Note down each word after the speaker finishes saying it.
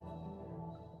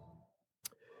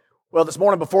Well, this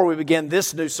morning before we begin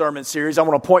this new sermon series, I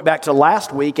want to point back to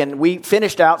last week, and we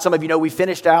finished out, some of you know we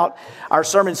finished out our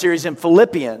sermon series in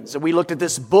Philippians, and we looked at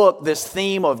this book, this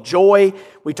theme of joy.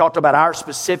 We talked about our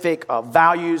specific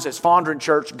values as Fondren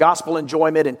Church, gospel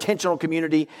enjoyment, intentional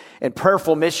community, and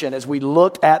prayerful mission as we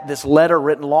looked at this letter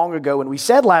written long ago. And we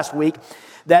said last week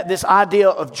that this idea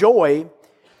of joy,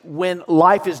 when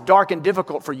life is dark and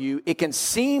difficult for you, it can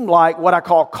seem like what I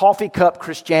call coffee cup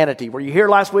Christianity. Were you here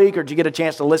last week or did you get a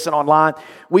chance to listen online?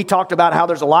 We talked about how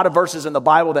there's a lot of verses in the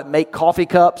Bible that make coffee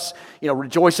cups. You know,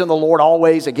 rejoice in the Lord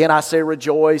always. Again, I say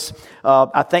rejoice.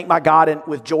 I thank my God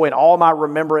with joy in all my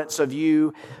remembrance of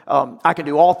you. I can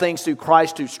do all things through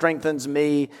Christ who strengthens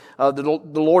me. The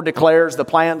Lord declares the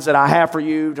plans that I have for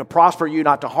you, to prosper you,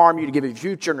 not to harm you, to give you a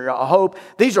future and a hope.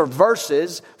 These are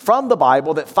verses from the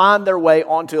Bible that find their way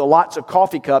onto lots of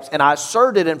coffee cups. And I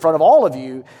asserted in front of all of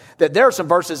you that there are some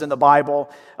verses in the Bible,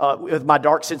 with my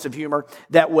dark sense of humor,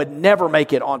 that would never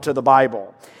make it onto the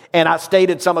Bible. And I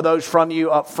stated some of those from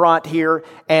you up front here.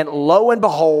 And lo and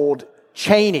behold,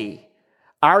 Cheney,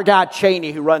 our guy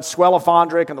Cheney, who runs Swell of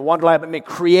Fondrick and the Wonderlab,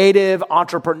 creative,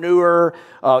 entrepreneur,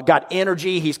 got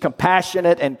energy. He's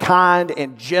compassionate and kind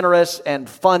and generous and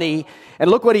funny.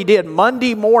 And look what he did.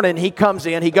 Monday morning, he comes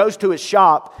in, he goes to his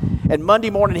shop, and Monday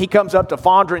morning, he comes up to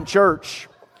Fondren Church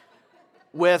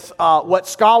with what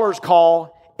scholars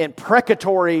call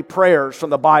imprecatory prayers from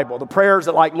the Bible. The prayers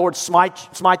that like, Lord, smite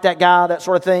that guy, that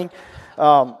sort of thing.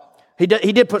 He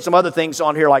did put some other things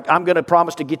on here, like, I'm going to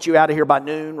promise to get you out of here by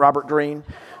noon, Robert Greene.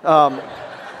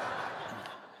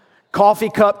 Coffee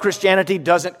cup Christianity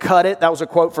doesn't cut it. That was a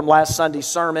quote from last Sunday's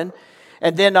sermon.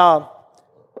 And then our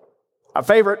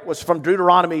favorite was from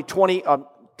Deuteronomy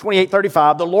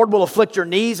 28:35. The Lord will afflict your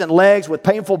knees and legs with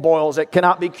painful boils that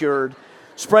cannot be cured,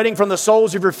 spreading from the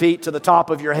soles of your feet to the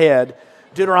top of your head.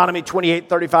 Deuteronomy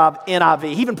 28:35 NIV.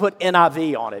 He even put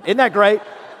NIV on it. Isn't that great?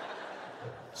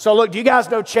 So look, do you guys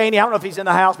know Cheney? I don't know if he's in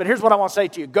the house, but here's what I want to say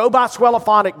to you. Go by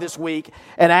Swellophonic this week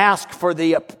and ask for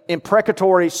the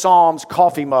imprecatory Psalms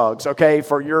coffee mugs, okay,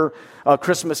 for your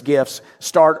Christmas gifts.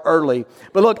 Start early.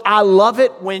 But look, I love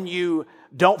it when you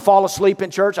don't fall asleep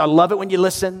in church. I love it when you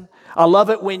listen. I love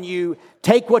it when you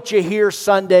take what you hear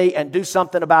Sunday and do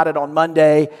something about it on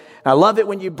Monday. I love it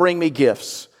when you bring me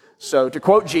gifts. So to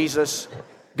quote Jesus,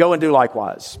 go and do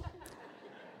likewise.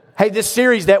 Hey, this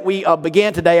series that we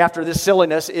began today after this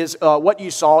silliness is what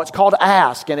you saw. It's called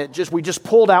Ask, and we just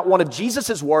pulled out one of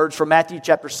Jesus' words from Matthew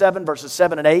chapter 7, verses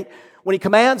 7 and 8, when he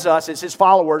commands us as his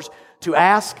followers to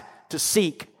ask, to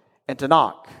seek, and to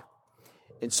knock.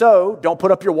 And so, don't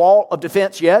put up your wall of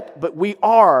defense yet, but we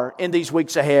are, in these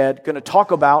weeks ahead, going to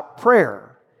talk about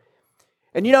prayer.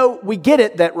 And you know, we get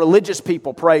it that religious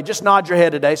people pray. Just nod your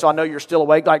head today so I know you're still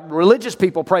awake. Like, religious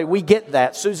people pray. We get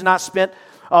that. Susan and I spent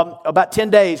about 10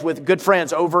 days with good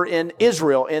friends over in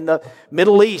Israel, in the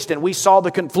Middle East, and we saw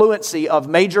the confluency of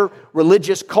major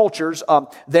religious cultures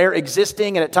there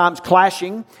existing and at times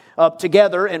clashing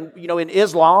together. And, you know, in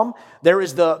Islam, there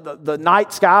is the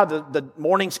night sky, the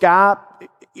morning sky,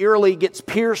 eerily gets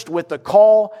pierced with the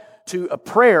call to a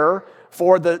prayer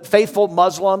for the faithful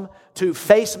Muslim to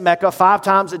face Mecca 5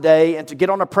 times a day and to get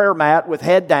on a prayer mat with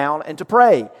head down and to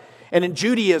pray. And in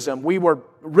Judaism, we were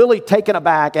really taken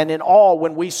aback and in awe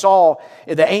when we saw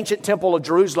in the ancient temple of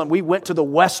Jerusalem, we went to the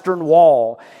Western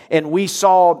Wall and we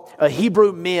saw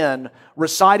Hebrew men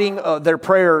reciting their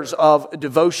prayers of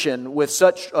devotion with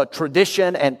such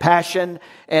tradition and passion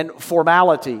and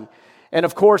formality. And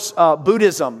of course,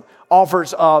 Buddhism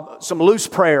offers some loose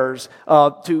prayers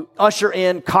to usher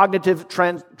in cognitive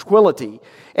tranquility.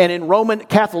 And in Roman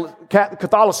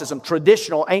Catholicism,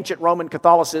 traditional ancient Roman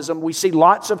Catholicism, we see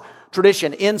lots of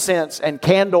tradition, incense and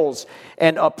candles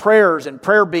and prayers and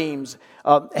prayer beams,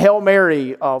 Hail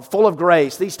Mary, full of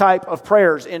grace, these type of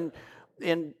prayers.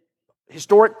 In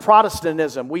historic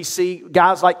Protestantism, we see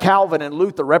guys like Calvin and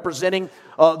Luther representing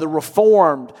the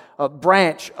Reformed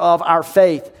branch of our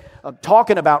faith,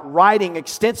 talking about writing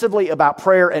extensively about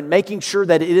prayer and making sure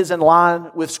that it is in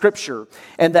line with Scripture.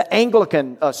 And the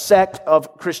Anglican sect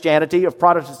of Christianity, of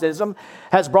Protestantism,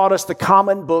 has brought us the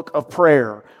Common Book of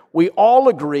Prayer. We all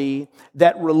agree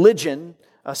that religion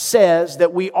says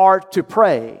that we are to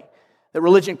pray. That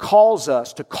religion calls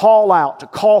us to call out, to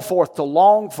call forth, to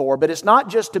long for. But it's not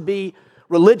just to be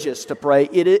religious to pray.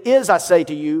 It is, I say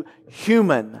to you,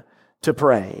 human to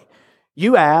pray.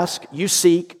 You ask, you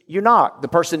seek, you knock. The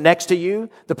person next to you,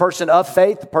 the person of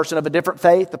faith, the person of a different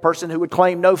faith, the person who would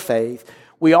claim no faith.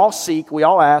 We all seek, we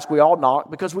all ask, we all knock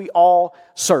because we all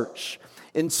search.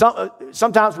 And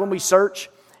sometimes when we search,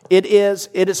 it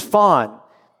is fun.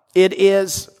 It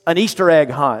is an Easter egg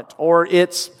hunt, or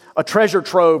it's a treasure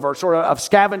trove or sort of a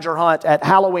scavenger hunt at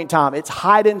Halloween time. It's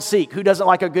hide and seek. Who doesn't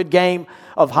like a good game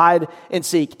of hide and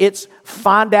seek? It's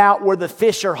find out where the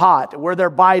fish are hot, where they're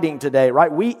biting today,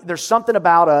 right? There's something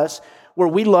about us where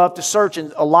we love to search,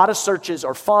 and a lot of searches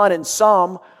are fun and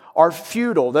some are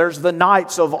futile. There's the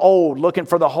knights of old looking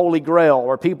for the Holy Grail,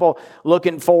 or people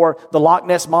looking for the Loch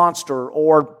Ness Monster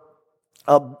or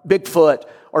Bigfoot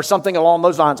or something along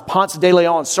those lines. Ponce de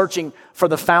Leon searching for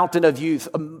the fountain of youth.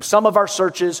 Some of our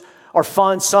searches are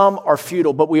fun, some are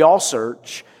futile, but we all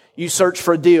search. You search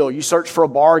for a deal. You search for a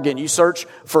bargain. You search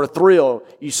for a thrill.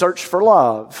 You search for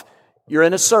love. You're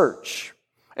in a search.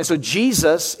 And so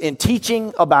Jesus, in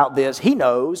teaching about this, he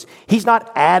knows he's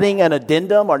not adding an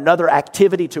addendum or another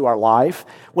activity to our life.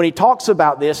 When he talks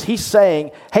about this, he's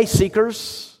saying, hey,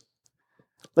 seekers,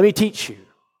 let me teach you.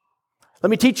 Let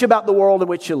me teach you about the world in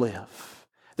which you live.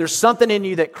 There's something in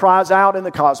you that cries out in the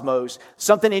cosmos,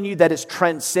 something in you that is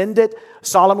transcendent.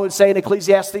 Solomon would say in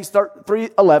Ecclesiastes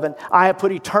 3:11, I have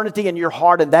put eternity in your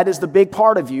heart, and that is the big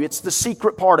part of you. It's the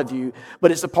secret part of you,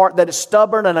 but it's the part that is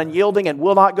stubborn and unyielding and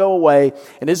will not go away,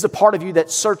 and is the part of you that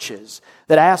searches,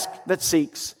 that asks, that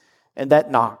seeks, and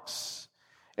that knocks.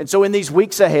 And so in these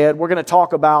weeks ahead, we're going to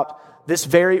talk about this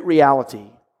very reality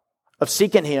of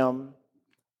seeking Him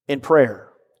in prayer,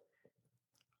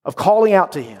 of calling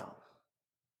out to Him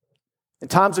in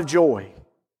times of joy,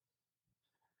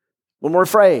 when we're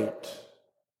afraid,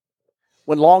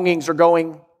 when longings are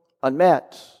going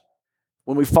unmet,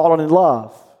 when we've fallen in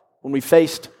love, when we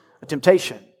faced a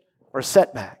temptation or a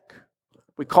setback,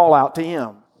 we call out to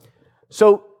Him.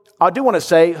 So I do want to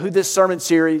say who this sermon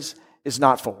series is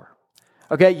not for.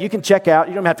 Okay, you can check out.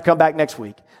 You don't have to come back next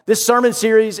week. This sermon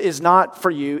series is not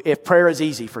for you if prayer is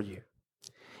easy for you.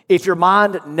 If your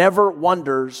mind never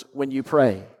wanders when you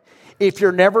pray. If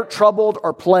you're never troubled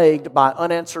or plagued by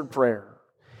unanswered prayer.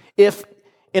 If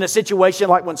in a situation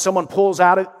like when someone pulls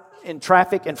out in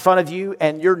traffic in front of you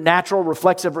and your natural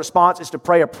reflexive response is to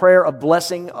pray a prayer of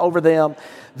blessing over them,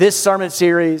 this sermon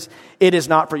series, it is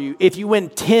not for you. If you win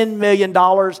 $10 million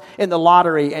in the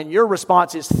lottery and your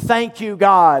response is, thank you,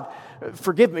 God,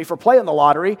 forgive me for playing the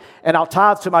lottery and I'll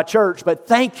tithe to my church, but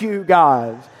thank you,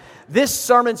 God. This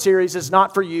sermon series is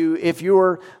not for you if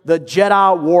you're the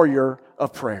Jedi warrior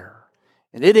of prayer.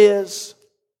 And it is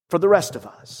for the rest of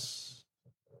us.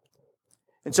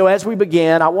 And so as we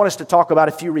begin, I want us to talk about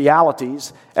a few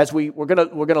realities as we're going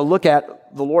to look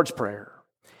at the Lord's Prayer.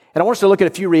 And I want us to look at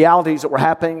a few realities that were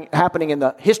happening in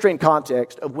the history and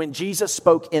context of when Jesus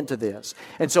spoke into this.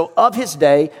 And so of His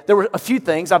day, there were a few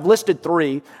things, I've listed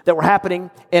 3, that were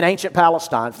happening in ancient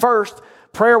Palestine. First,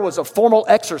 prayer was a formal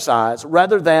exercise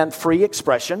rather than free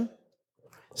expression.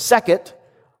 Second,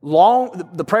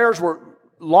 the prayers were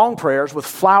long prayers with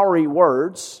flowery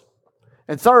words.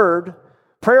 And third,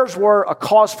 prayers were a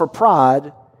cause for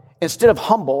pride instead of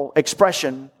humble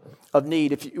expression of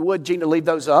need. If you would, Gina, leave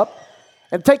those up.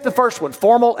 And take the first one,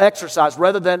 formal exercise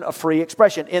rather than a free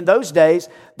expression. In those days,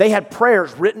 they had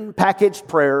prayers, written, packaged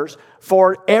prayers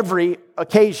for every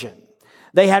occasion.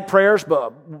 They had prayers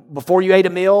before you ate a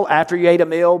meal, after you ate a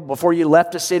meal, before you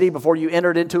left a city, before you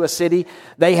entered into a city.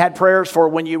 They had prayers for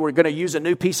when you were going to use a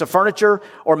new piece of furniture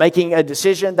or making a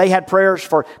decision. They had prayers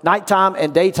for nighttime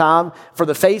and daytime, for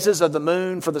the phases of the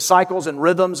moon, for the cycles and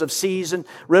rhythms of seas and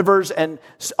rivers and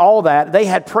all that. They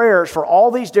had prayers for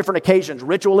all these different occasions,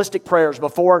 ritualistic prayers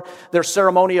before their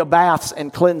ceremonial baths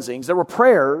and cleansings. There were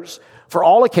prayers for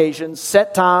all occasions,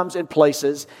 set times and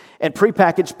places, and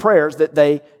prepackaged prayers that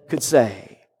they could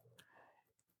say.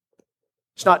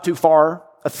 It's not too far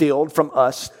afield from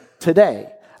us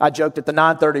today. I joked at the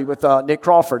 9:30 with Nick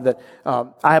Crawford that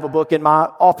I have a book in my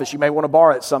office. You may want to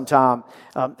borrow it sometime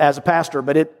as a pastor,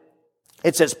 but it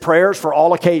says prayers for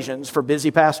all occasions for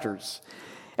busy pastors.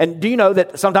 And do you know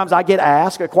that sometimes I get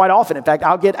asked, quite often, in fact,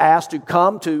 I'll get asked to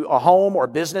come to a home or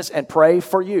business and pray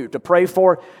for you, to pray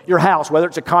for your house, whether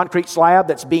it's a concrete slab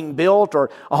that's being built or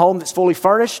a home that's fully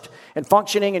furnished and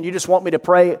functioning, and you just want me to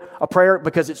pray a prayer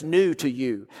because it's new to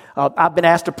you. I've been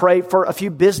asked to pray for a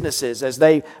few businesses as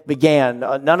they began.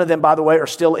 None of them, by the way, are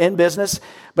still in business,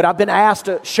 but I've been asked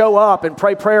to show up and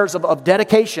pray prayers of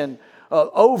dedication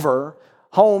over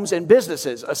homes and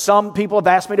businesses. Some people have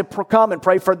asked me to come and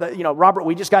pray for Robert,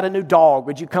 we just got a new dog.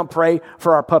 Would you come pray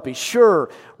for our puppy? Sure.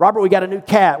 Robert, we got a new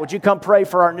cat. Would you come pray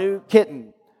for our new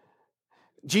kitten?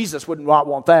 Jesus would not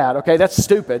want that. Okay, that's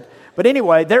stupid. But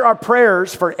anyway, there are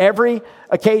prayers for every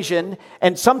occasion,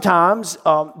 and sometimes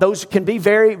those can be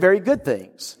very, very good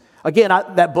things. Again,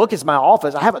 that book is my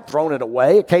office. I haven't thrown it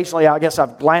away. Occasionally, I guess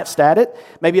I've glanced at it,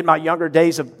 maybe in my younger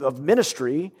days of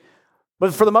ministry.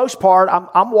 But for the most part,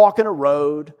 I'm walking a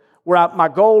road where my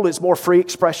goal is more free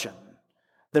expression.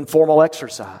 than formal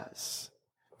exercise.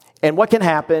 And what can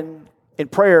happen in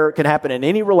prayer can happen in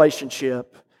any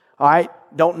relationship. All right?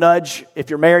 Don't nudge. If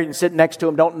you're married and sitting next to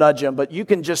them, don't nudge them. But you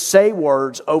can just say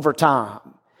words over time,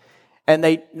 and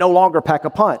they no longer pack a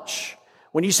punch.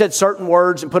 When you said certain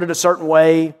words and put it a certain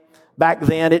way back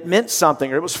then, it meant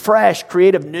something. Or it was fresh,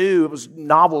 creative, new. It was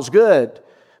novel, it was good.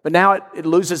 But now it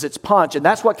loses its punch. And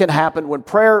that's what can happen when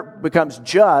prayer becomes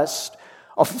just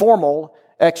a formal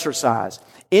exercise.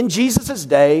 In Jesus'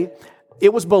 day,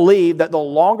 it was believed that the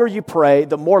longer you pray,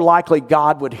 the more likely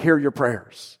God would hear your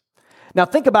prayers. Now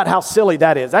think about how silly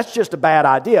that is. That's just a bad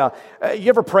idea. You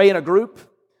ever pray in a group?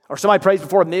 Or somebody prays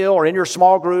before a meal or in your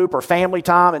small group or family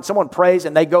time and someone prays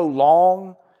and they go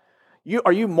long?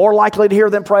 Are you more likely to hear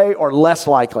them pray or less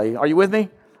likely? Are you with me?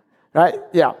 Right?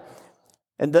 Yeah.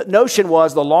 And the notion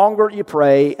was the longer you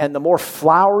pray and the more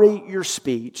flowery your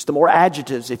speech, the more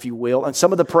adjectives, if you will. And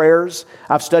some of the prayers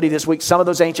I've studied this week, some of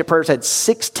those ancient prayers had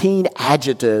 16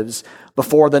 adjectives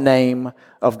before the name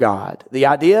of God. The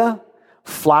idea?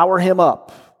 Flower him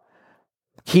up.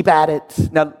 Keep at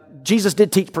it. Now, Jesus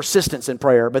did teach persistence in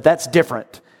prayer, but that's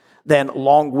different than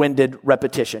long-winded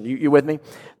repetition. You with me?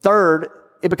 Third,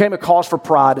 it became a cause for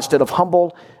pride instead of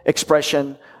humble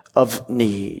expression of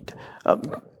need.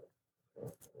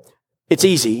 It's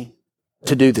easy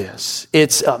to do this.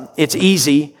 It's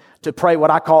easy to pray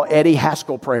what I call Eddie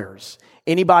Haskell prayers.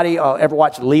 Anybody ever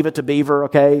watch Leave It to Beaver?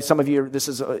 Okay, some of you, this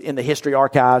is in the history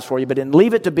archives for you, but in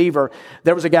Leave It to Beaver,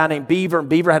 there was a guy named Beaver, and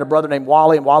Beaver had a brother named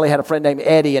Wally, and Wally had a friend named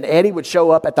Eddie, and Eddie would show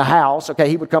up at the house. Okay,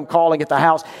 he would come calling at the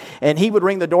house, and he would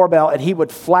ring the doorbell, and he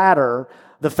would flatter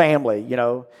the family. You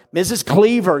know, Mrs.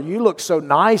 Cleaver, you look so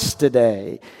nice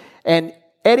today. And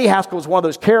Eddie Haskell was one of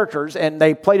those characters, and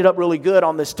they played it up really good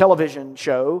on this television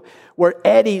show where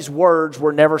Eddie's words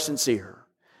were never sincere.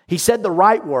 He said the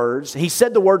right words. He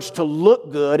said the words to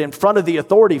look good in front of the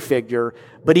authority figure,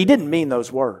 but he didn't mean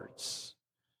those words.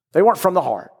 They weren't from the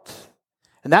heart.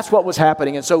 And that's what was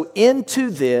happening. And so into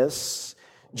this,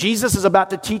 Jesus is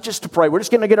about to teach us to pray. We're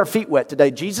just going to get our feet wet today.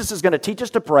 Jesus is going to teach us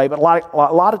to pray, but a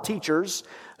lot of teachers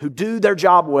who do their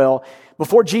job well,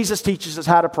 before Jesus teaches us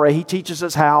how to pray, he teaches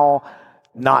us how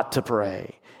not to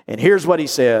pray. And here's what he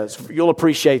says. You'll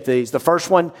appreciate these. The first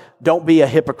one, don't be a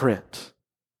hypocrite.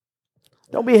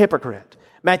 Don't be a hypocrite.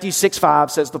 Matthew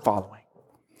 6:5 says the following.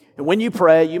 And when you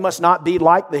pray, you must not be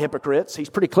like the hypocrites. He's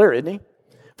pretty clear, isn't he?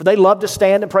 For they love to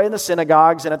stand and pray in the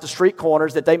synagogues and at the street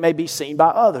corners that they may be seen by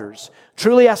others.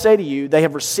 Truly I say to you, they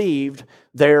have received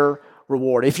their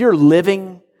reward. If you're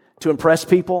living to impress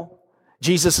people,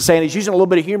 Jesus is saying, he's using a little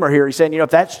bit of humor here. He's saying, if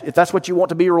that's what you want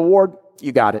to be your reward,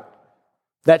 you got it.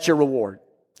 That's your reward.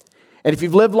 And if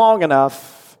you've lived long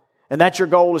enough, and that's your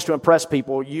goal is to impress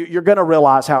people, you're going to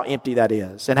realize how empty that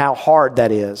is and how hard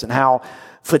that is and how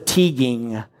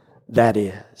fatiguing that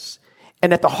is.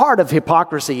 And at the heart of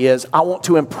hypocrisy is, I want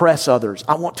to impress others.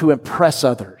 I want to impress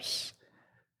others.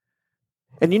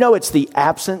 And it's the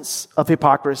absence of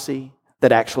hypocrisy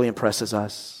that actually impresses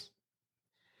us.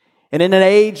 And in an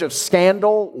age of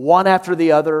scandal, one after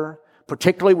the other,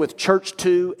 particularly with Church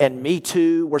Too and Me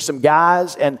Too, where some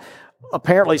guys and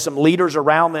apparently some leaders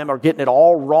around them are getting it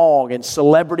all wrong, and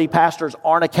celebrity pastors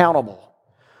aren't accountable.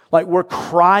 Like, we're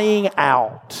crying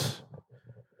out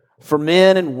for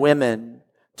men and women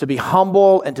to be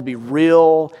humble and to be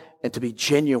real and to be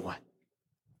genuine.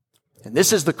 And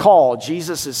this is the call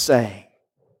Jesus is saying.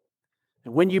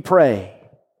 And when you pray,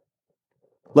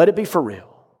 let it be for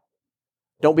real.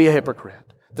 Don't be a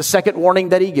hypocrite. The second warning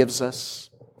that he gives us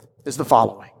is the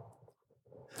following.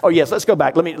 Oh, yes, let's go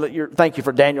back. Thank you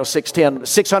for Daniel 6:10.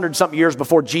 600-something years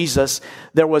before Jesus,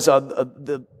 there was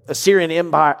the Assyrian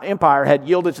Empire had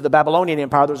yielded to the Babylonian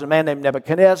Empire. There was a man named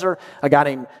Nebuchadnezzar, a guy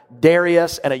named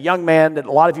Darius, and a young man that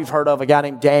a lot of you have heard of, a guy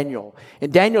named Daniel.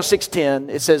 In Daniel 6:10,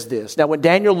 it says this. Now, when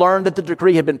Daniel learned that the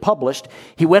decree had been published,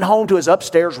 he went home to his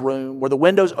upstairs room where the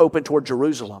windows opened toward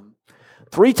Jerusalem.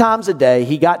 3 times a day,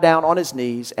 he got down on his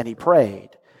knees and he prayed,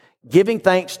 giving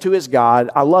thanks to his God.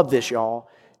 I love this, y'all.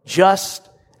 Just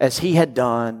as he had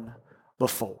done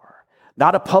before.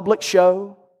 Not a public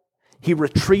show. He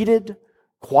retreated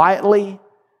quietly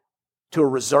to a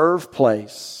reserved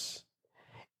place.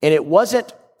 And it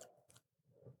wasn't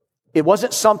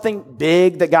something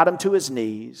big that got him to his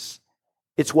knees.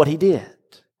 It's what he did.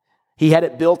 He had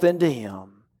it built into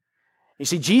him. You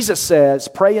see, Jesus says,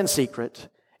 pray in secret,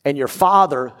 and your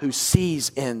Father who sees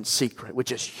in secret,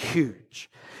 which is huge.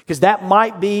 Because that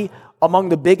might be among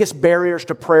the biggest barriers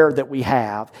to prayer that we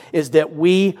have, is that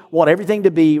we want everything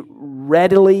to be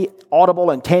readily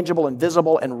audible and tangible and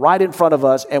visible and right in front of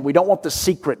us, and we don't want the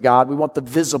secret God, we want the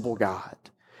visible God.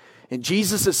 And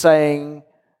Jesus is saying,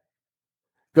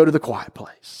 go to the quiet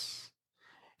place.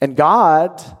 And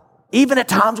God, even at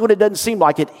times when it doesn't seem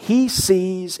like it, He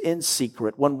sees in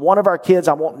secret. When one of our kids,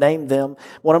 I won't name them,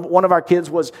 one of our kids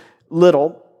was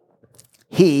little,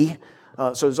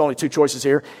 so there's only two choices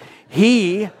here,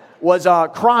 he was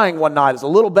crying one night as a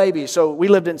little baby. So we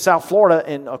lived in South Florida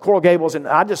in Coral Gables, and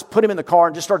I just put him in the car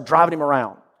and just started driving him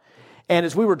around. And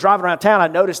as we were driving around town, I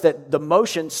noticed that the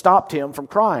motion stopped him from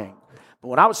crying. But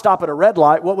when I would stop at a red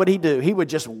light, what would he do? He would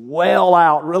just wail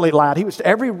out really loud.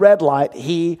 Every red light,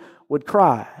 he would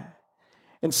cry.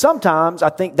 And sometimes I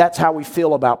think that's how we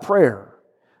feel about prayer.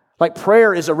 Like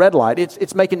prayer is a red light.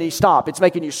 It's making you stop. It's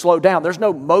making you slow down. There's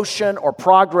no motion or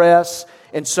progress.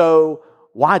 And so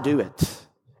why do it?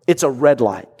 It's a red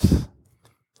light.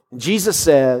 And Jesus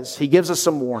says, He gives us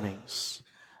some warnings.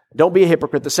 Don't be a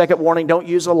hypocrite. The second warning, don't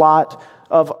use a lot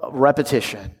of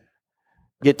repetition.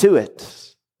 Get to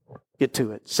it. Get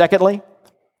to it. Secondly,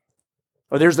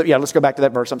 let's go back to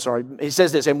that verse. I'm sorry. He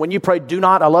says this, and when you pray, do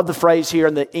not, I love the phrase here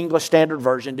in the English Standard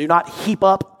Version, do not heap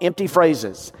up empty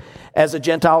phrases as the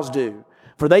Gentiles do,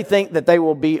 for they think that they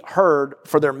will be heard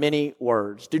for their many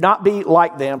words. Do not be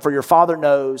like them, for your Father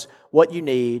knows what you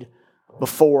need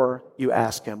before you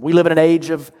ask Him. We live in an age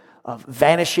of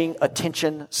vanishing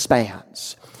attention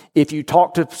spans. If you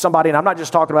talk to somebody, and I'm not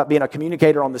just talking about being a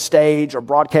communicator on the stage or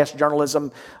broadcast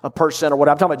journalism, a person or what,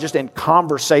 I'm talking about just in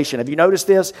conversation. Have you noticed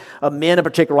this? Men in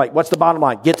particular, like, what's the bottom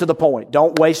line? Get to the point.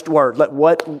 Don't waste words.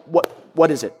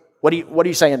 What is it? What are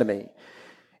you saying to me?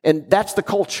 And that's the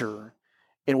culture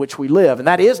in which we live. And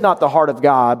that is not the heart of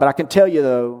God. But I can tell you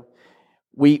though,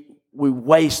 we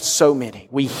waste so many.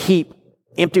 We heap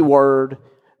empty word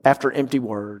after empty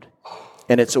word,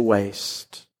 and it's a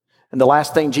waste. And the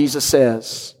last thing Jesus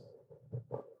says,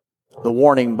 the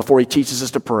warning before He teaches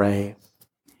us to pray,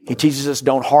 He teaches us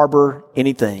don't harbor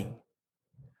anything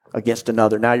against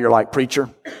another. Now you're like, preacher,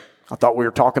 I thought we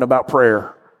were talking about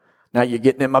prayer. Now you're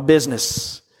getting in my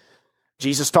business.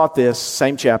 Jesus taught this,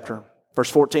 same chapter, verse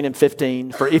 14 and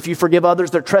 15. For if you forgive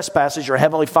others their trespasses, your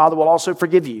heavenly Father will also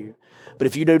forgive you. But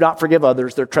if you do not forgive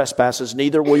others their trespasses,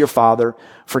 neither will your Father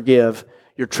forgive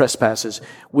your trespasses.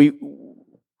 We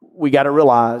got to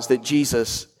realize that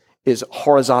Jesus is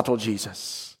horizontal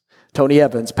Jesus. Tony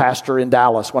Evans, pastor in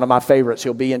Dallas, one of my favorites.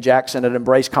 He'll be in Jackson at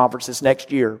Embrace Conference this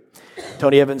next year.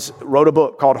 Tony Evans wrote a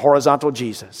book called Horizontal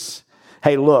Jesus.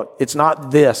 Hey, look, it's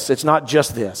not this. It's not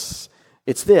just this.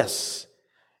 It's this.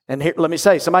 And here, let me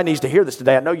say, somebody needs to hear this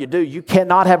today. I know you do. You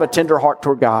cannot have a tender heart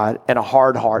toward God and a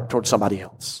hard heart toward somebody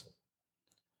else.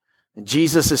 And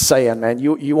Jesus is saying, man,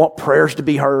 you want prayers to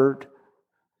be heard.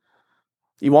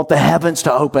 You want the heavens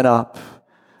to open up.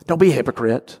 Don't be a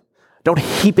hypocrite. Don't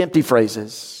heap empty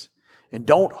phrases. And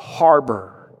don't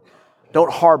harbor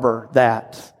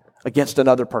that against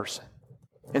another person.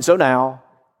 And so now,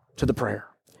 to the prayer.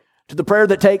 To the prayer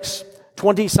that takes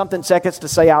 20-something seconds to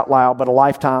say out loud, but a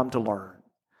lifetime to learn.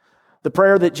 The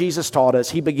prayer that Jesus taught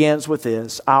us, He begins with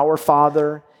this, Our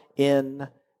Father in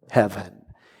heaven.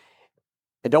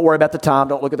 And don't worry about the time.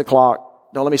 Don't look at the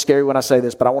clock. Don't let me scare you when I say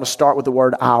this, but I want to start with the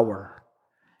word our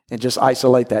and just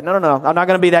isolate that. No. I'm not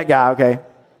going to be that guy, okay?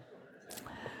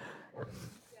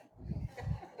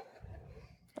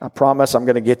 I promise I'm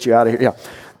going to get you out of here. Yeah.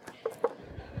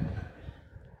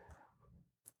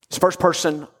 It's first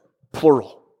person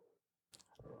plural,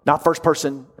 not first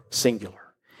person singular.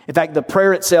 In fact, the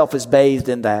prayer itself is bathed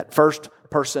in that first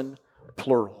person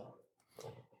plural.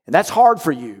 And that's hard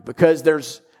for you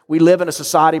because we live in a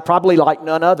society probably like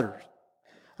none other.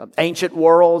 Ancient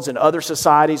worlds and other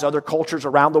societies, other cultures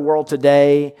around the world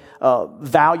today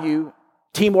value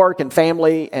teamwork and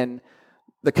family and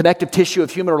the connective tissue of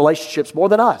human relationships more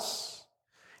than us.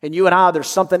 And you and I, there's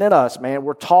something in us, man.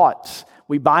 We're taught.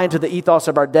 We buy into the ethos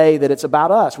of our day that it's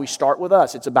about us. We start with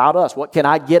us. It's about us. What can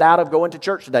I get out of going to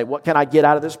church today? What can I get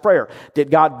out of this prayer? Did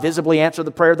God visibly answer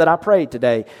the prayer that I prayed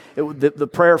today? The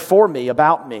prayer for me,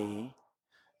 about me.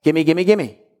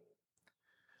 Gimme.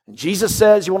 And Jesus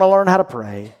says you want to learn how to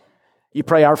pray. You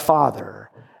pray our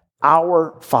Father.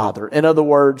 Our Father. In other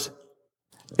words,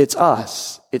 it's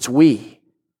us. It's we.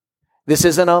 This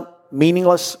isn't a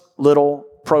meaningless little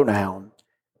pronoun.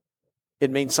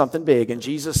 It means something big. And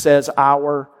Jesus says,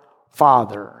 our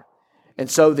Father. And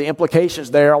so the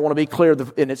implications there, I want to be clear,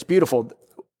 and it's beautiful.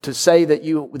 To say that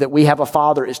we have a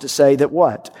Father is to say that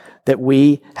what? That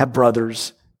we have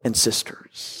brothers and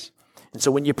sisters. And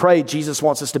so when you pray, Jesus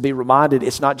wants us to be reminded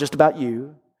it's not just about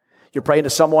you. You're praying to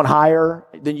someone higher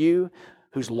than you,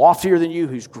 who's loftier than you,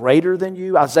 who's greater than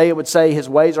you. Isaiah would say his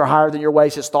ways are higher than your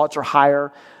ways. His thoughts are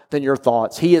higher than your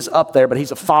thoughts. He is up there, but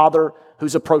He's a Father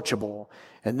who's approachable.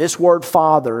 And this word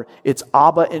Father, it's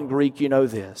Abba in Greek, you know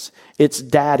this. It's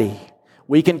Daddy.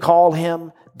 We can call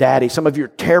Him Daddy. Some of you are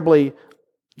terribly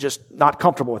just not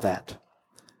comfortable with that.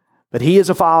 But He is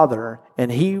a Father,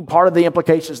 and part of the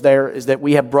implications there is that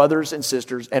we have brothers and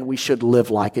sisters, and we should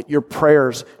live like it. Your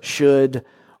prayers should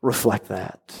reflect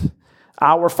that.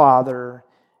 Our Father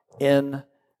in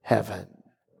heaven.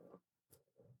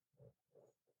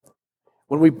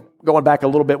 Going back a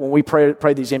little bit, when we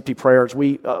pray these empty prayers,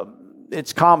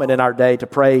 it's common in our day to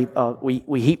pray.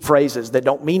 We heap phrases that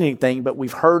don't mean anything, but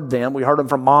we've heard them. We heard them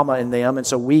from Mama and them, and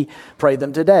so we pray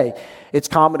them today. It's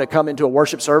common to come into a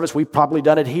worship service. We've probably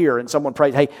done it here, and someone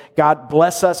prays, "Hey, God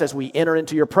bless us as we enter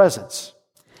into your presence."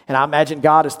 And I imagine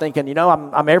God is thinking,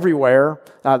 I'm everywhere.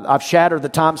 I've shattered the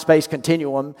time-space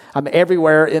continuum. I'm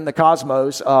everywhere in the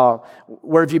cosmos.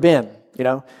 Where have you been?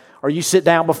 Or you sit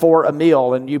down before a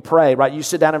meal and you pray, right? You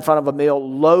sit down in front of a meal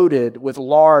loaded with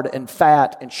lard and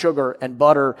fat and sugar and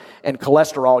butter and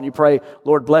cholesterol. And you pray,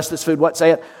 "Lord, bless this food." What?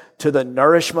 Say it. "To the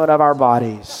nourishment of our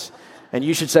bodies." And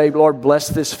you should say, "Lord, bless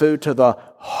this food to the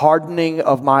hardening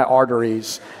of my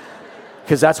arteries."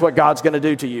 Because that's what God's going to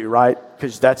do to you, right?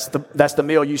 Because that's the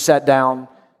meal you sat down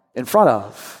in front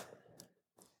of.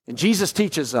 And Jesus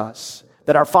teaches us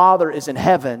that our Father is in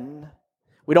heaven.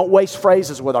 We don't waste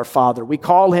phrases with our Father. We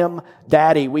call Him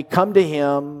Daddy. We come to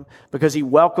Him because He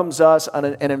welcomes us and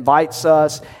invites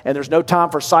us. And there's no time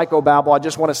for psychobabble. I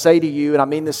just want to say to you, and I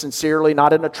mean this sincerely,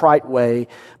 not in a trite way,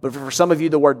 but for some of you,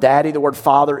 the word Daddy, the word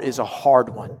Father is a hard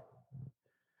one.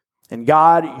 And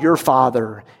God, your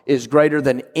Father, is greater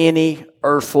than any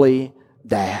earthly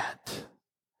dad.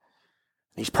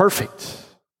 He's perfect.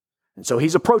 And so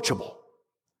He's approachable.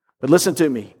 But listen to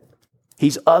me.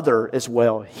 He's other as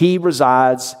well. He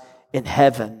resides in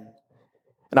heaven.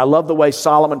 And I love the way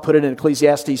Solomon put it in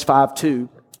Ecclesiastes 5:2.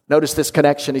 Notice this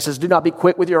connection. He says, "Do not be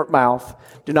quick with your mouth.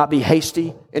 Do not be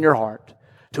hasty in your heart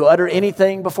to utter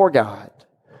anything before God."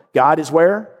 God is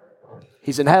where?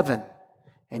 He's in heaven.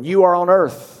 And you are on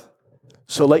earth.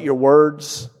 So let your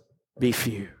words be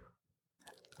few.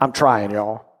 I'm trying,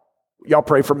 y'all. Y'all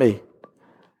pray for me.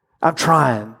 I'm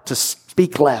trying to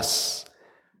speak less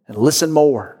and listen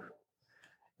more.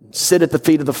 Sit at the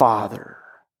feet of the Father.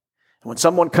 And when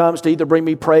someone comes to either bring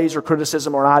me praise or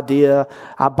criticism or an idea,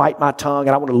 I bite my tongue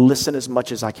and I want to listen as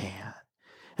much as I can.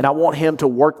 And I want Him to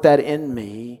work that in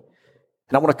me.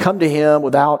 And I want to come to Him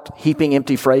without heaping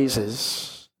empty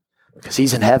phrases because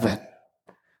He's in heaven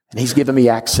and He's given me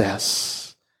access.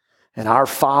 And our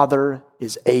Father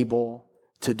is able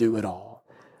to do it all.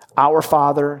 Our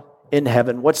Father in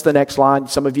heaven. What's the next line?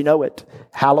 Some of you know it.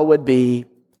 Hallowed be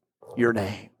your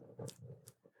name.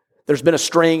 There's been a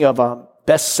string of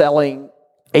best-selling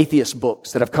atheist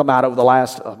books that have come out over the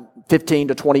last 15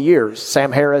 to 20 years.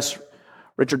 Sam Harris,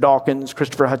 Richard Dawkins,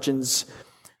 Christopher Hitchens.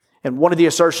 And one of the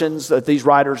assertions that these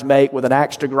writers make with an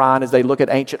axe to grind as they look at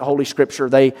ancient Holy Scripture,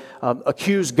 they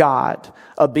accuse God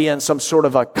of being some sort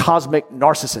of a cosmic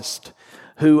narcissist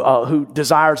who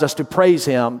desires us to praise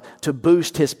Him to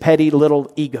boost his petty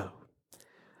little ego.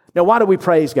 Now, why do we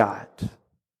praise God?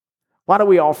 Why do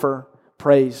we offer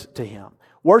praise to Him?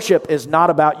 Worship is not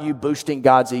about you boosting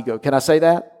God's ego. Can I say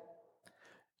that?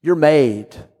 You're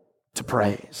made to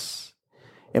praise.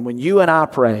 And when you and I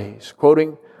praise,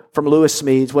 quoting from Lewis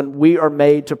Smedes, when we are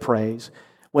made to praise,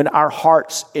 when our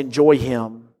hearts enjoy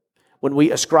Him, when we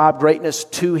ascribe greatness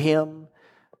to Him,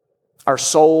 our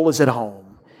soul is at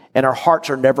home and our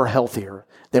hearts are never healthier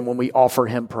than when we offer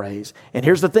Him praise. And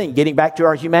here's the thing, getting back to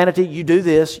our humanity, you do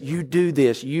this.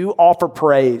 You offer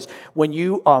praise. When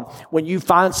you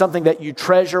find something that you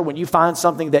treasure, when you find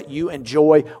something that you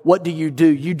enjoy, what do? You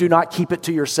do not keep it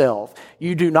to yourself.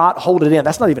 You do not hold it in.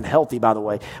 That's not even healthy, by the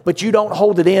way. But you don't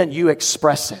hold it in, you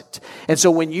express it. And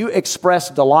so when you express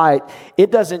delight,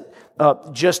 it doesn't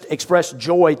just express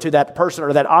joy to that person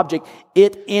or that object,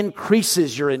 it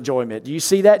increases your enjoyment. Do you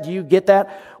see that? Do you get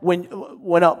that? When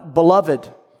a beloved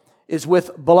is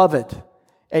with beloved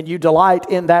and you delight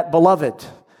in that beloved,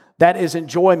 that is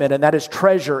enjoyment and that is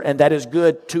treasure and that is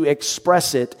good. To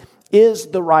express it is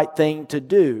the right thing to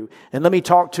do. And let me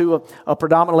talk to a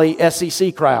predominantly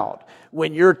SEC crowd.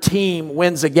 When your team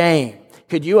wins a game,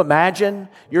 could you imagine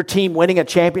your team winning a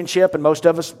championship? And most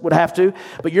of us would have to.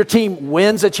 But your team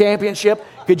wins a championship.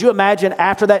 Could you imagine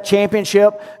after that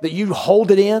championship that you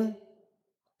hold it in?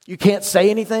 You can't say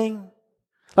anything?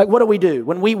 Like, what do we do?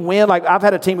 When we win, like I've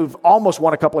had a team who've almost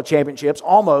won a couple of championships,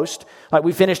 almost. Like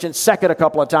we finished in second a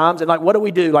couple of times. And like, what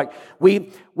do? Like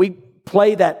we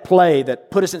play that play that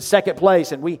put us in second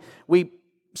place and we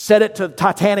set it to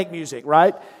Titanic music,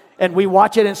 right? And we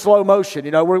watch it in slow motion.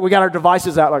 You know, we got our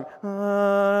devices out like,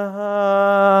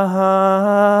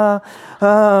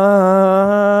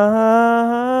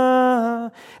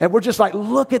 And we're just like,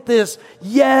 look at this.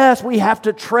 Yes, we have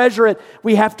to treasure it.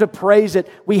 We have to praise it.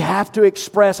 We have to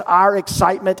express our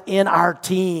excitement in our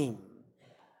team.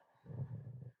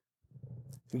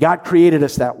 God created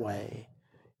us that way.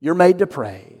 You're made to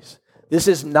praise. This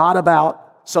is not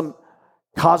about some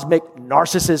cosmic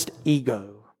narcissist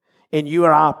ego and you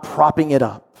and I propping it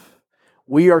up.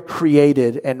 We are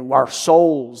created and our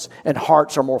souls and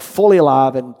hearts are more fully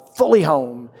alive and fully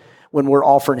home when we're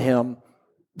offering Him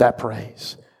that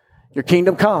praise. Your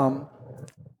kingdom come,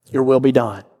 your will be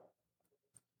done.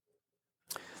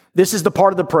 This is the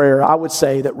part of the prayer, I would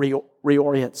say, that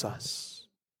reorients us.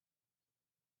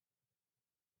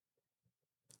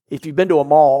 If you've been to a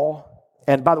mall,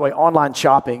 and by the way, online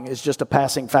shopping is just a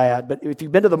passing fad, but if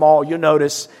you've been to the mall, you'll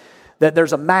notice that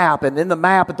there's a map, and in the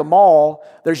map at the mall,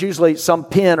 there's usually some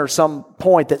pin or some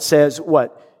point that says,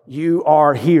 what? You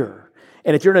are here.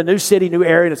 And if you're in a new city, new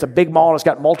area, and it's a big mall, and it's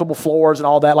got multiple floors and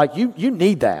all that, like you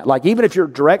need that. Like even if you're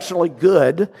directionally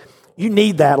good, you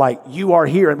need that, like you are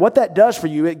here. And what that does for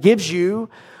you, it gives you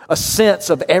a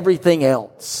sense of everything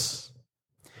else.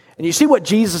 And you see what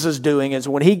Jesus is doing is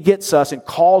when He gets us and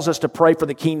calls us to pray for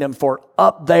the kingdom for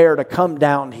up there to come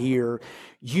down here,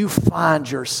 you find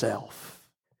yourself.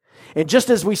 And just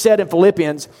as we said in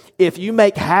Philippians, if you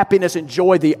make happiness and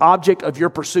joy the object of your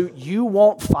pursuit, you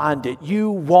won't find it.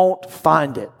 You won't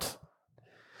find it.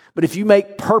 But if you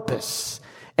make purpose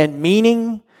and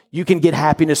meaning, you can get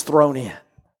happiness thrown in.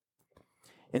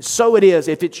 And so it is,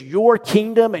 if it's your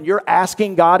kingdom and you're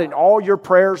asking God in all your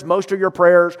prayers, most of your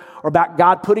prayers are about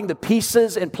God putting the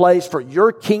pieces in place for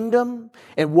your kingdom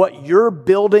and what you're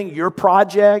building, your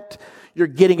project, you're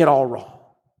getting it all wrong.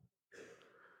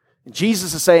 And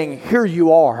Jesus is saying, here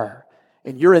you are,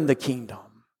 and you're in the kingdom.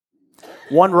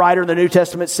 One writer in the New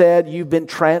Testament said, you've been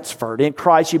transferred. In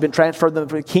Christ, you've been transferred from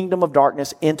the kingdom of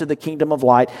darkness into the kingdom of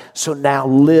light. So now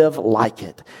live like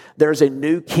it. There's a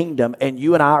new kingdom, and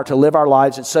you and I are to live our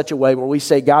lives in such a way where we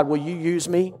say, God, will you use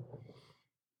me?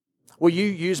 Will you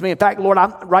use me? In fact, Lord,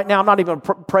 right now I'm not even going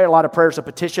to pray a lot of prayers of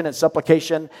petition and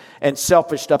supplication and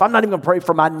selfish stuff. I'm not even going to pray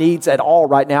for my needs at all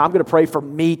right now. I'm going to pray for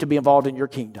me to be involved in your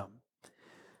kingdom.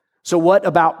 So what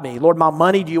about me? Lord, my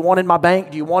money, do you want in my bank?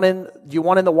 Do you want in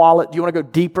the wallet? Do you want to go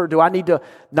deeper? Do I need to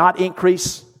not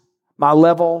increase my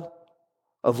level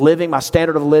of living, my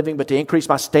standard of living, but to increase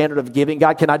my standard of giving?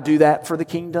 God, can I do that for the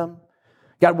kingdom?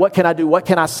 God, what can I do? What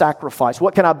can I sacrifice?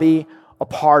 What can I be a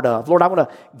part of? Lord, I want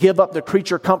to give up the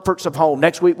creature comforts of home.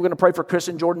 Next week, we're going to pray for Chris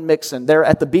and Jordan Mixon. They're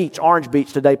at the beach, Orange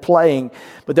Beach today, playing,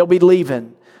 but they'll be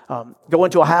leaving,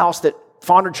 going to a house that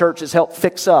Fonder Church has helped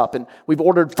fix up, and we've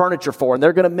ordered furniture for, and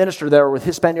they're going to minister there with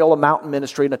Hispaniola Mountain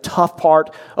Ministry in a tough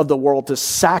part of the world to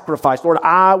sacrifice. Lord,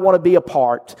 I want to be a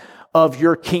part of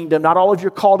your kingdom. Not all of you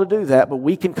are called to do that, but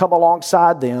we can come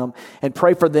alongside them and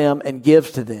pray for them and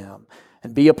give to them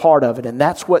and be a part of it. And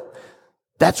that's what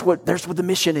the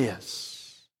mission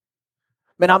is.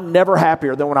 Man, I'm never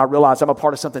happier than when I realize I'm a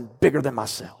part of something bigger than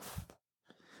myself.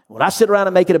 When I sit around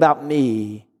and make it about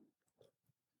me,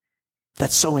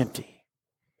 that's so empty.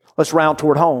 Let's round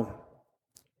toward home.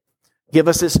 Give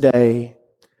us this day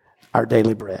our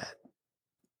daily bread.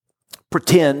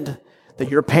 Pretend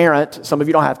that you're a parent. Some of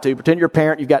you don't have to. Pretend you're a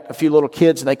parent. You've got a few little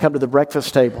kids and they come to the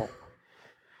breakfast table.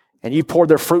 And you poured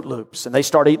their Fruit Loops and they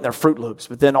start eating their Fruit Loops.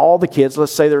 But then all the kids,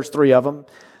 let's say there's 3 of them,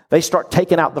 they start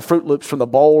taking out the Fruit Loops from the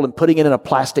bowl and putting it in a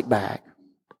plastic bag.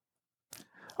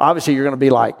 Obviously, you're going to be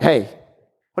like, hey,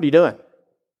 what are you doing?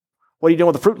 What are you doing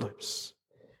with the Fruit Loops?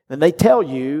 And they tell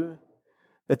you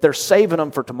that they're saving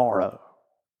them for tomorrow.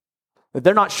 That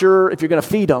they're not sure if you're going to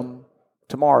feed them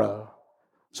tomorrow.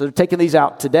 So they're taking these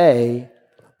out today,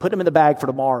 putting them in the bag for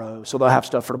tomorrow so they'll have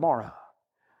stuff for tomorrow.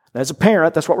 Now, as a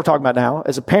parent, that's what we're talking about now.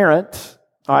 As a parent,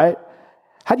 all right,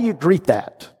 how do you greet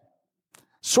that?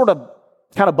 Sort of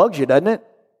kind of bugs you, doesn't it?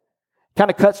 Kind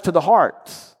of cuts to the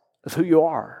heart of who you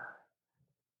are.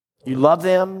 You love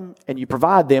them and you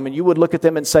provide them, and you would look at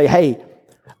them and say, hey,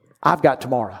 I've got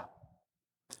tomorrow.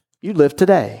 You live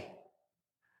today.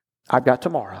 I've got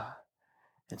tomorrow.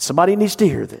 And somebody needs to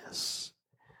hear this.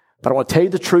 But I want to tell you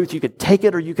the truth. You can take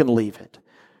it or you can leave it.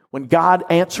 When God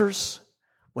answers,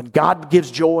 when God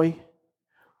gives joy,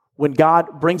 when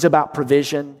God brings about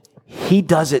provision, He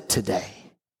does it today.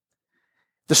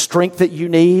 The strength that you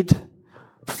need,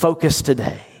 focus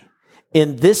today.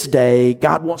 In this day,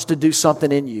 God wants to do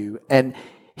something in you, and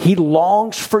He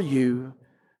longs for you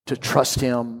to trust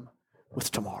Him with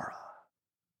tomorrow.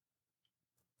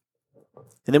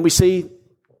 And then we see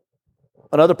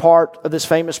another part of this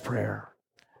famous prayer.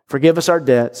 Forgive us our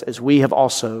debts as we have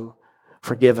also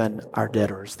forgiven our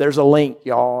debtors. There's a link,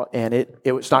 y'all, and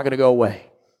it's not going to go away.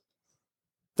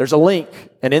 There's a link,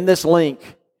 and in this link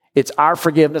It's our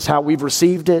forgiveness, how we've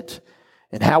received it,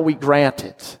 and how we grant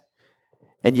it.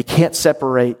 And you can't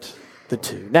separate the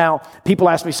two. Now, people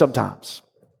ask me sometimes,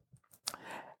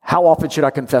 how often should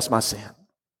I confess my sin?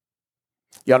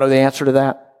 Y'all know the answer to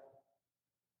that?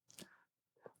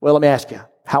 Well, let me ask you,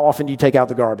 how often do you take out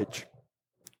the garbage?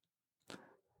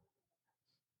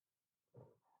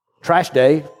 Trash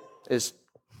day is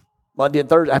Monday and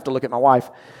Thursday. I have to look at my wife.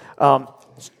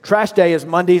 Trash day is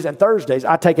Mondays and Thursdays.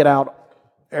 I take it out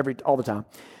all the time.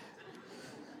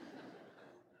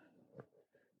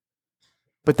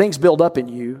 But things build up in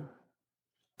you.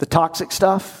 The toxic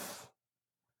stuff,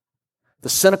 the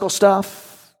cynical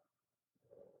stuff,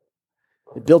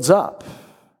 it builds up.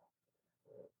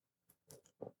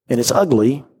 And it's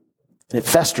ugly, and it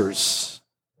festers.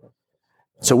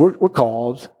 So we're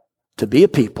called to be a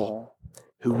people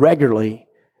who regularly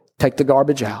take the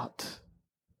garbage out.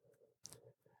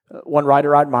 One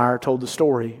writer I admire told the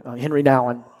story, Henry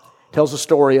Nouwen tells the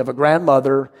story of a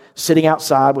grandmother sitting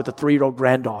outside with a 3-year-old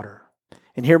granddaughter.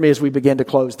 And hear me as we begin to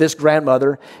close. This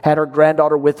grandmother had her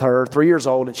granddaughter with her, 3 years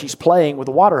old, and she's playing with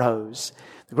a water hose.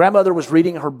 The grandmother was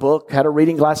reading her book, had her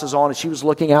reading glasses on, and she was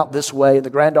looking out this way, and the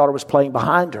granddaughter was playing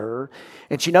behind her.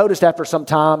 And she noticed after some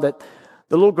time that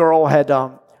the little girl had,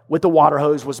 with the water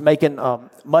hose, was making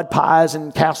mud pies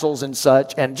and castles and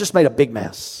such, and just made a big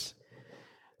mess.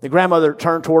 The grandmother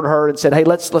turned toward her and said, "Hey,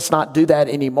 let's not do that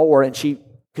anymore." And she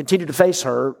continued to face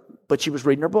her, but she was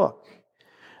reading her book.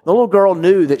 The little girl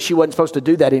knew that she wasn't supposed to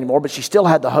do that anymore, but she still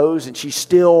had the hose and she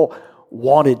still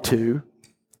wanted to.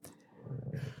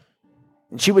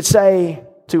 And she would say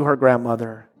to her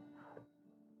grandmother,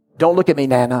 "Don't look at me,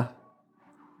 Nana.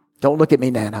 Don't look at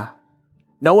me, Nana."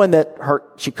 Knowing that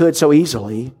she could so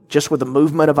easily, just with a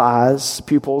movement of eyes,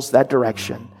 pupils, that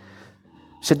direction.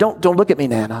 She said, don't look at me,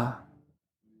 Nana.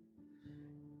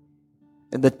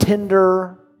 And the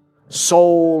tender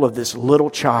soul of this little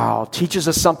child teaches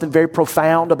us something very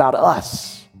profound about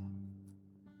us.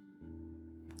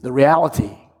 The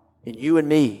reality in you and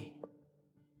me.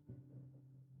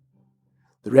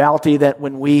 The reality that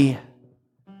when we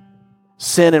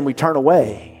sin and we turn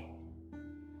away,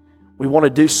 we want to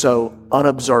do so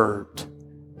unobserved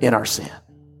in our sin.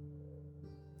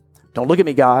 Don't look at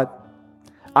me, God.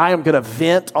 I am going to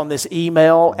vent on this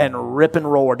email and rip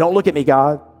and roar. Don't look at me,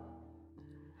 God.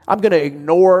 I'm going to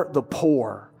ignore the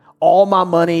poor. All my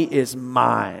money is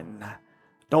mine.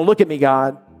 Don't look at me,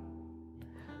 God.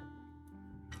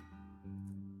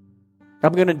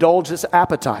 I'm going to indulge this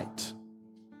appetite.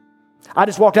 I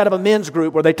just walked out of a men's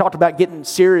group where they talked about getting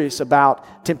serious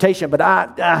about temptation, but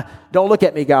don't look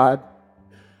at me, God.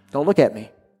 Don't look at me.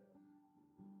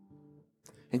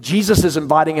 And Jesus is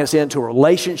inviting us into a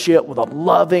relationship with a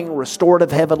loving, restorative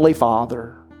Heavenly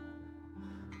Father,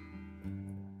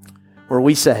 where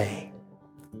we say,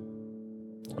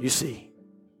 you see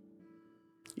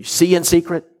in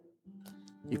secret,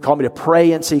 you call me to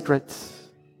pray in secret,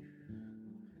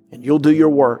 and you'll do your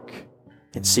work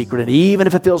in secret. And even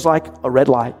if it feels like a red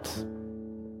light,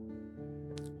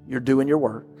 you're doing your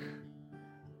work.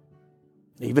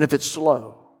 And even if it's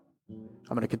slow,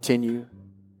 I'm going to continue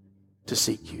to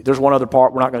seek you. There's one other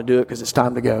part. We're not going to do it because it's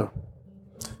time to go.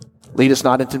 Lead us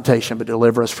not in temptation, but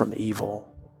deliver us from evil.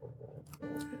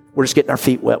 We're just getting our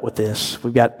feet wet with this.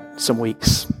 We've got some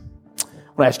weeks. I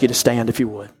want to ask you to stand if you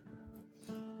would.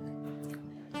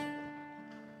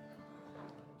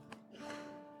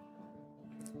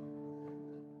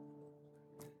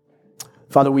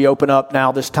 Father, we open up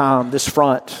now this time, this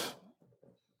front,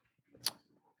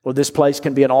 where this place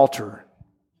can be an altar.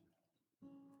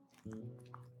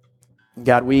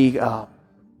 God,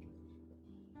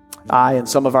 I and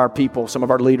some of our people, some of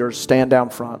our leaders stand down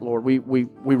front, Lord. We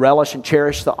relish and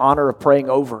cherish the honor of praying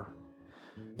over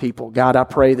people. God, I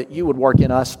pray that you would work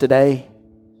in us today.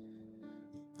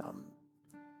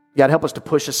 God, help us to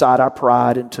push aside our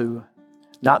pride and to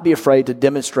not be afraid to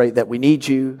demonstrate that we need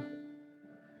you,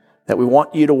 that we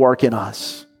want you to work in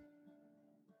us.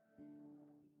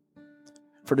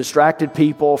 For distracted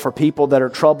people, for people that are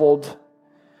troubled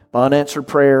by unanswered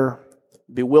prayer,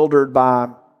 bewildered by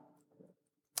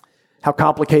how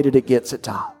complicated it gets at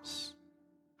times.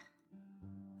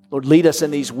 Lord, lead us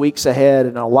in these weeks ahead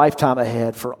and a lifetime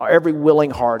ahead for every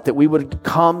willing heart, that we would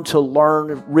come to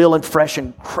learn real and fresh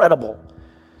and credible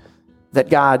that,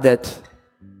 God, that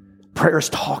prayer is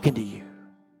talking to you.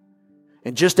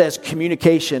 And just as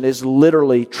communication is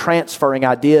literally transferring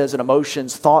ideas and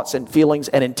emotions, thoughts and feelings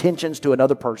and intentions to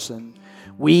another person,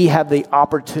 we have the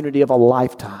opportunity of a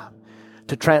lifetime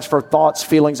to transfer thoughts,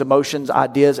 feelings, emotions,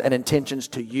 ideas, and intentions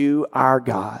to you, our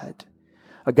God,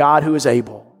 a God who is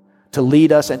able to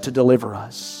lead us and to deliver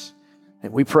us.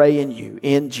 And we pray in you,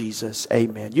 in Jesus.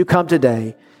 Amen. You come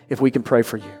today if we can pray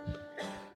for you.